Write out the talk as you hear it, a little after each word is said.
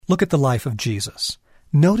Look at the life of Jesus.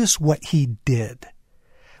 Notice what he did.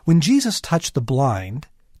 When Jesus touched the blind,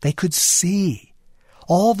 they could see.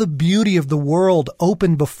 All the beauty of the world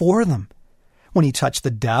opened before them. When he touched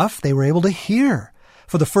the deaf, they were able to hear.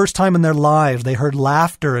 For the first time in their lives, they heard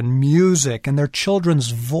laughter and music and their children's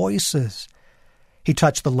voices. He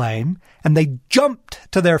touched the lame, and they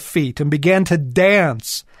jumped to their feet and began to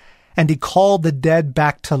dance. And he called the dead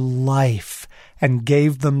back to life and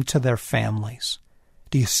gave them to their families.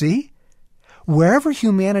 Do you see? Wherever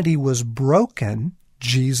humanity was broken,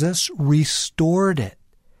 Jesus restored it.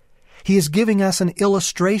 He is giving us an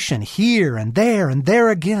illustration here and there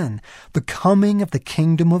again. The coming of the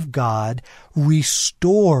kingdom of God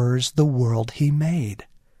restores the world he made.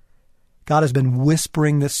 God has been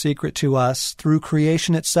whispering this secret to us through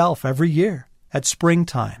creation itself every year at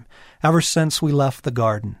springtime, ever since we left the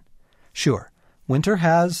garden. Sure, winter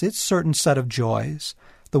has its certain set of joys,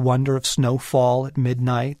 the wonder of snowfall at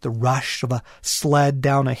midnight, the rush of a sled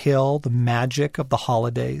down a hill, the magic of the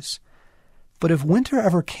holidays. But if winter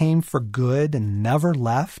ever came for good and never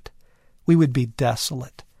left, we would be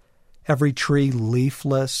desolate. Every tree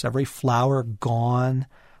leafless, every flower gone,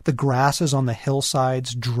 the grasses on the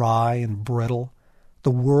hillsides dry and brittle,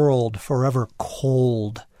 the world forever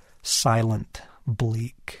cold, silent,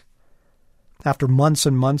 bleak. After months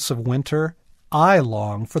and months of winter, I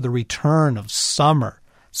long for the return of summer,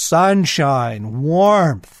 sunshine,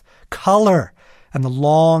 warmth, color, and the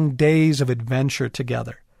long days of adventure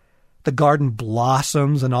together. The garden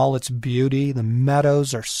blossoms in all its beauty. The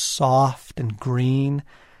meadows are soft and green.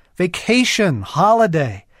 Vacation,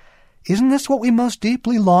 holiday. Isn't this what we most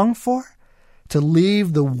deeply long for? To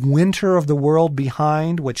leave the winter of the world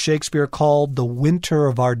behind, what Shakespeare called the winter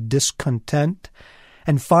of our discontent,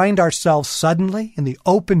 and find ourselves suddenly in the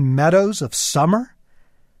open meadows of summer?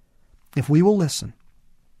 If we will listen,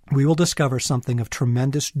 we will discover something of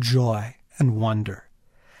tremendous joy and wonder.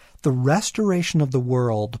 The restoration of the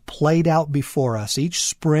world played out before us each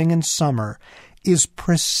spring and summer is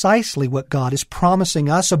precisely what God is promising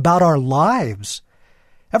us about our lives.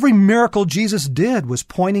 Every miracle Jesus did was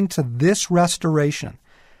pointing to this restoration,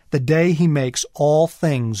 the day he makes all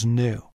things new.